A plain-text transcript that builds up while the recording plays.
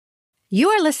You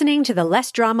are listening to the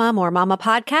Less Drama, More Mama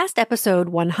podcast, episode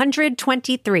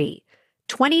 123,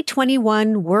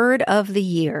 2021 Word of the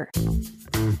Year.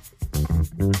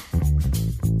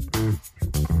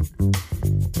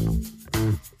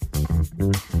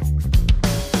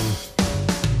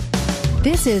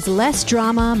 This is Less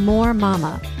Drama, More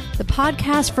Mama, the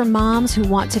podcast for moms who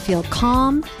want to feel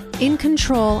calm, in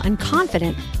control, and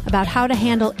confident about how to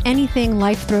handle anything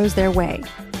life throws their way.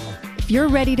 If you're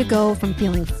ready to go from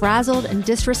feeling frazzled and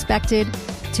disrespected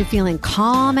to feeling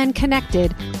calm and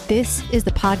connected, this is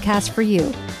the podcast for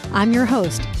you. I'm your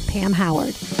host, Pam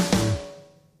Howard.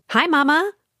 Hi,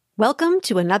 Mama. Welcome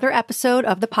to another episode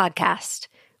of the podcast.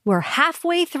 We're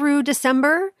halfway through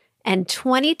December, and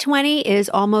 2020 is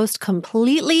almost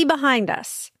completely behind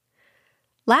us.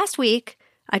 Last week,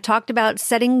 I talked about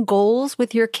setting goals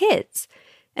with your kids,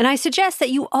 and I suggest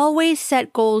that you always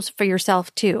set goals for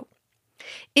yourself too.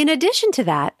 In addition to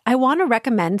that, I want to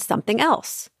recommend something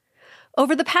else.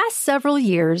 Over the past several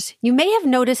years, you may have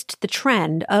noticed the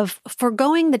trend of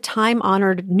forgoing the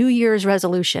time-honored New Year's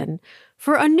resolution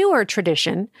for a newer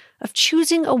tradition of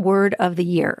choosing a word of the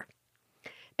year.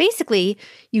 Basically,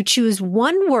 you choose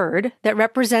one word that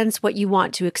represents what you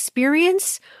want to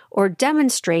experience or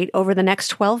demonstrate over the next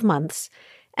 12 months,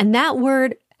 and that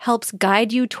word helps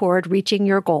guide you toward reaching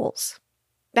your goals.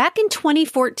 Back in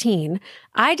 2014,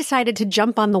 I decided to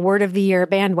jump on the Word of the Year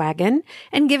bandwagon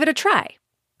and give it a try.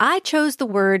 I chose the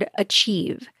word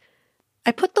achieve.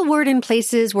 I put the word in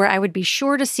places where I would be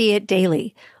sure to see it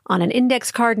daily, on an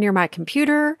index card near my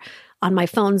computer, on my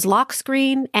phone's lock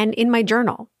screen, and in my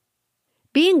journal.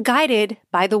 Being guided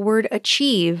by the word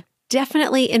achieve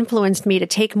definitely influenced me to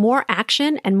take more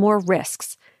action and more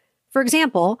risks. For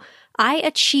example, I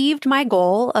achieved my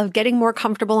goal of getting more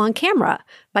comfortable on camera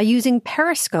by using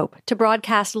Periscope to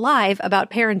broadcast live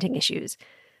about parenting issues.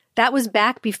 That was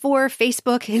back before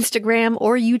Facebook, Instagram,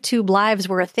 or YouTube Lives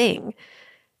were a thing.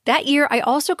 That year, I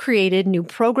also created new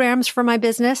programs for my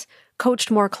business,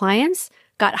 coached more clients,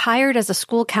 got hired as a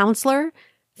school counselor,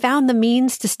 found the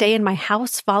means to stay in my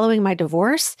house following my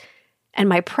divorce, and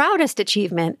my proudest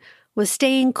achievement was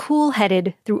staying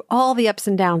cool-headed through all the ups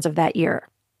and downs of that year.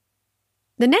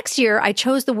 The next year, I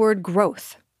chose the word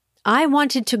growth. I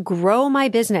wanted to grow my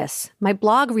business, my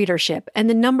blog readership, and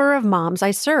the number of moms I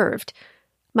served.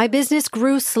 My business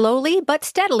grew slowly but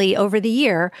steadily over the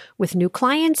year with new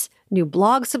clients, new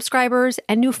blog subscribers,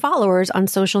 and new followers on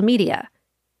social media.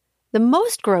 The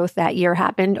most growth that year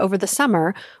happened over the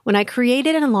summer when I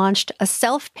created and launched a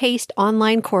self-paced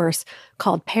online course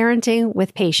called Parenting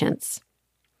with Patience.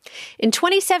 In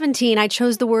 2017, I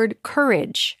chose the word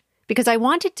courage, because I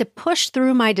wanted to push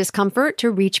through my discomfort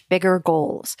to reach bigger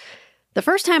goals. The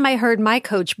first time I heard my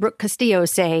coach, Brooke Castillo,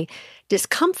 say,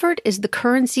 "Discomfort is the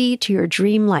currency to your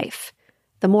dream life.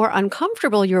 The more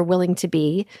uncomfortable you're willing to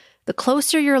be, the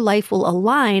closer your life will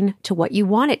align to what you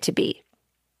want it to be."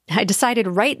 I decided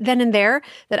right then and there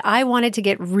that I wanted to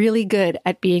get really good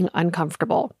at being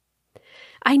uncomfortable.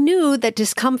 I knew that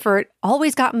discomfort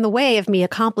always got in the way of me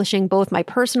accomplishing both my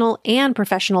personal and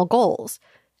professional goals.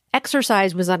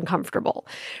 Exercise was uncomfortable.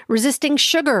 Resisting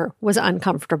sugar was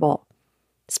uncomfortable.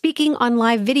 Speaking on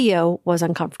live video was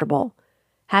uncomfortable.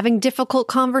 Having difficult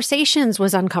conversations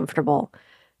was uncomfortable.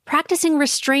 Practicing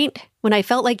restraint when I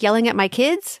felt like yelling at my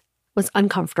kids was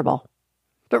uncomfortable.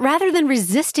 But rather than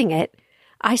resisting it,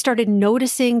 I started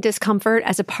noticing discomfort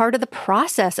as a part of the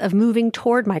process of moving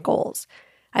toward my goals.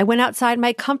 I went outside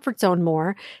my comfort zone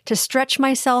more to stretch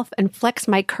myself and flex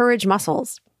my courage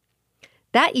muscles.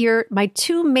 That year, my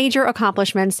two major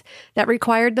accomplishments that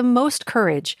required the most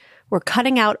courage were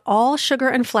cutting out all sugar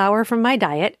and flour from my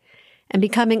diet and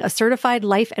becoming a certified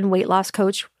life and weight loss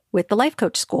coach with the Life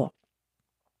Coach School.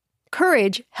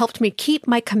 Courage helped me keep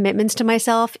my commitments to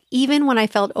myself even when I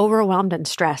felt overwhelmed and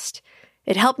stressed.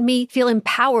 It helped me feel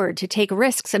empowered to take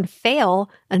risks and fail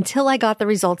until I got the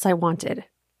results I wanted.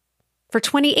 For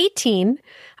 2018,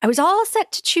 I was all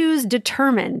set to choose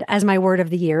determined as my word of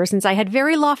the year since I had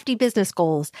very lofty business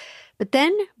goals. But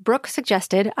then Brooke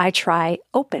suggested I try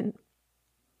open.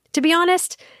 To be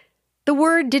honest, the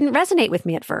word didn't resonate with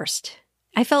me at first.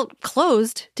 I felt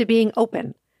closed to being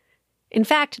open. In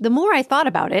fact, the more I thought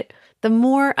about it, the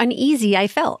more uneasy I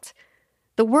felt.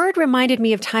 The word reminded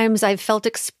me of times I've felt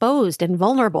exposed and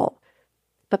vulnerable.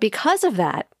 But because of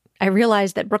that, I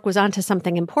realized that Brooke was onto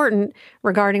something important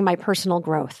regarding my personal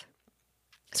growth.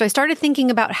 So I started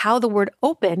thinking about how the word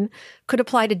open could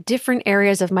apply to different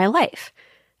areas of my life.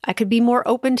 I could be more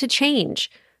open to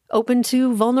change, open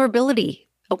to vulnerability,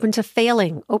 open to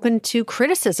failing, open to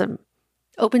criticism,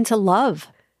 open to love,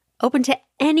 open to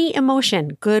any emotion,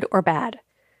 good or bad.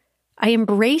 I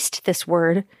embraced this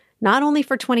word not only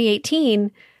for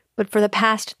 2018, but for the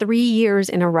past 3 years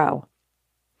in a row.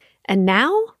 And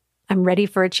now I'm ready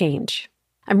for a change.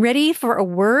 I'm ready for a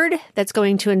word that's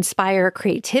going to inspire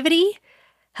creativity,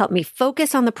 help me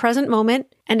focus on the present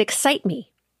moment, and excite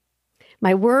me.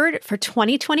 My word for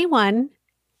 2021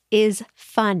 is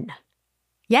fun.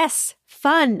 Yes,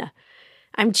 fun.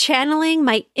 I'm channeling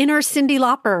my inner Cyndi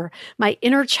Lauper, my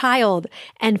inner child,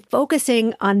 and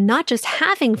focusing on not just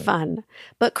having fun,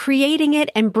 but creating it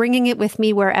and bringing it with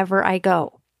me wherever I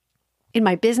go. In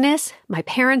my business, my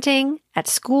parenting, at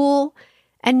school,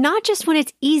 and not just when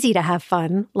it's easy to have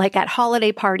fun, like at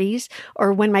holiday parties,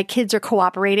 or when my kids are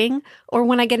cooperating, or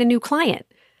when I get a new client.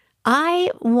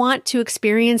 I want to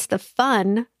experience the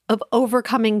fun of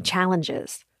overcoming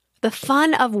challenges, the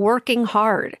fun of working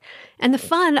hard, and the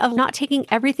fun of not taking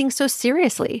everything so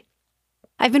seriously.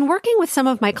 I've been working with some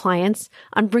of my clients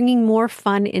on bringing more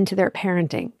fun into their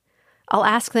parenting. I'll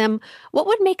ask them, what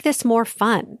would make this more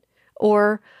fun?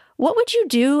 Or what would you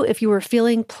do if you were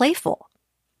feeling playful?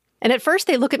 And at first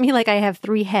they look at me like I have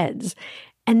 3 heads.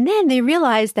 And then they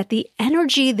realize that the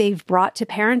energy they've brought to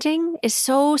parenting is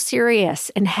so serious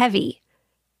and heavy.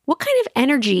 What kind of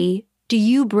energy do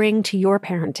you bring to your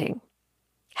parenting?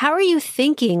 How are you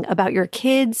thinking about your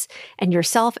kids and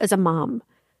yourself as a mom?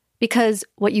 Because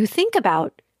what you think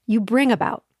about, you bring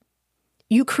about.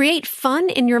 You create fun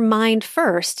in your mind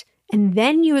first, and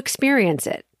then you experience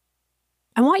it.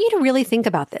 I want you to really think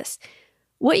about this.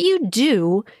 What you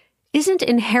do isn't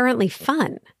inherently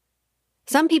fun.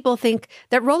 Some people think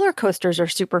that roller coasters are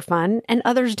super fun and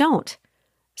others don't.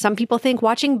 Some people think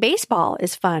watching baseball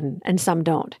is fun and some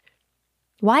don't.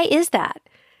 Why is that?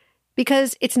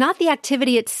 Because it's not the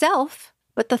activity itself,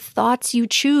 but the thoughts you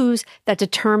choose that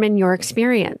determine your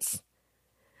experience.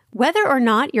 Whether or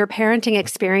not your parenting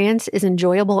experience is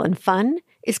enjoyable and fun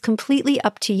is completely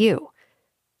up to you.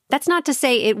 That's not to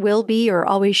say it will be or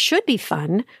always should be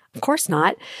fun. Of course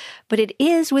not. But it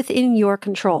is within your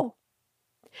control.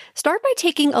 Start by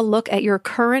taking a look at your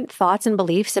current thoughts and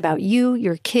beliefs about you,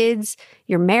 your kids,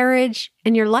 your marriage,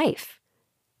 and your life.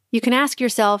 You can ask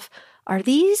yourself, are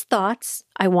these thoughts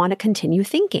I want to continue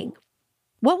thinking?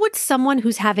 What would someone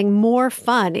who's having more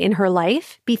fun in her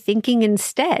life be thinking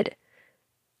instead?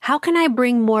 How can I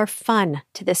bring more fun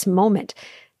to this moment,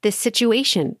 this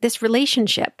situation, this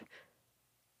relationship?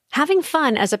 Having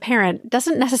fun as a parent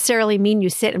doesn't necessarily mean you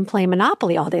sit and play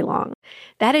Monopoly all day long.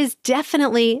 That is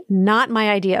definitely not my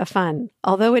idea of fun,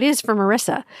 although it is for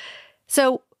Marissa.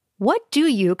 So, what do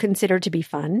you consider to be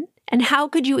fun, and how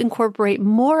could you incorporate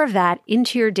more of that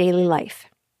into your daily life?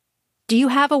 Do you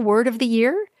have a word of the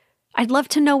year? I'd love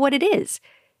to know what it is.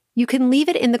 You can leave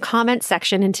it in the comment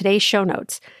section in today's show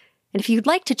notes. And if you'd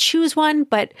like to choose one,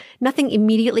 but nothing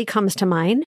immediately comes to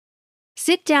mind,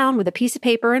 sit down with a piece of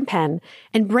paper and pen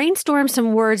and brainstorm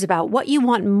some words about what you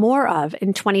want more of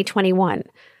in 2021,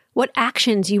 what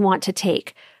actions you want to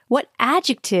take, what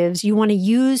adjectives you want to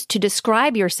use to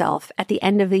describe yourself at the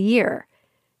end of the year.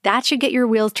 That should get your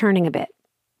wheels turning a bit.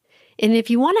 And if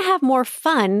you want to have more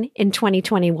fun in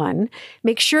 2021,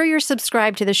 make sure you're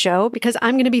subscribed to the show because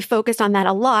I'm going to be focused on that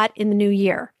a lot in the new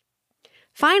year.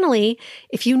 Finally,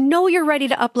 if you know you're ready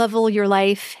to uplevel your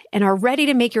life and are ready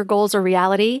to make your goals a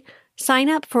reality, sign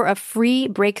up for a free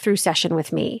breakthrough session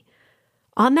with me.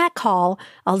 On that call,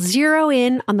 I'll zero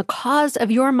in on the cause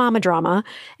of your mama drama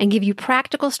and give you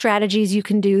practical strategies you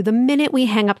can do the minute we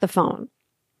hang up the phone.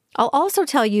 I'll also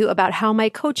tell you about how my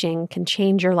coaching can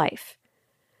change your life.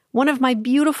 One of my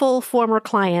beautiful former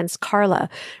clients, Carla,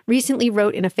 recently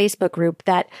wrote in a Facebook group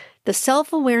that the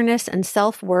self-awareness and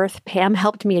self-worth Pam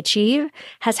helped me achieve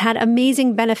has had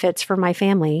amazing benefits for my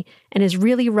family and is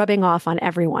really rubbing off on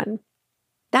everyone.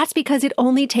 That's because it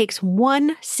only takes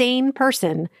one sane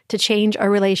person to change a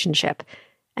relationship,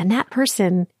 and that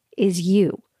person is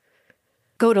you.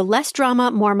 Go to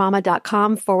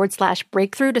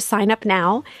lessdramamoremama.com/breakthrough to sign up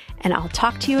now, and I'll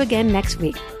talk to you again next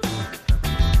week.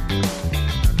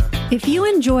 If you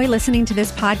enjoy listening to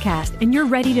this podcast and you're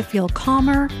ready to feel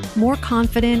calmer, more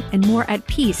confident, and more at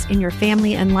peace in your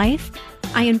family and life,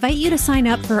 I invite you to sign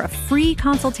up for a free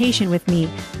consultation with me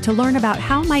to learn about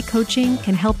how my coaching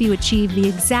can help you achieve the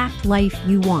exact life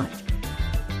you want.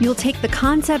 You'll take the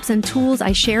concepts and tools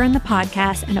I share in the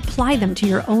podcast and apply them to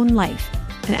your own life.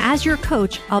 And as your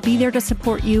coach, I'll be there to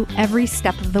support you every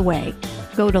step of the way.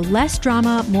 Go to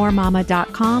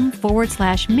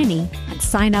lessdramamoremama.com/mini and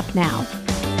sign up now.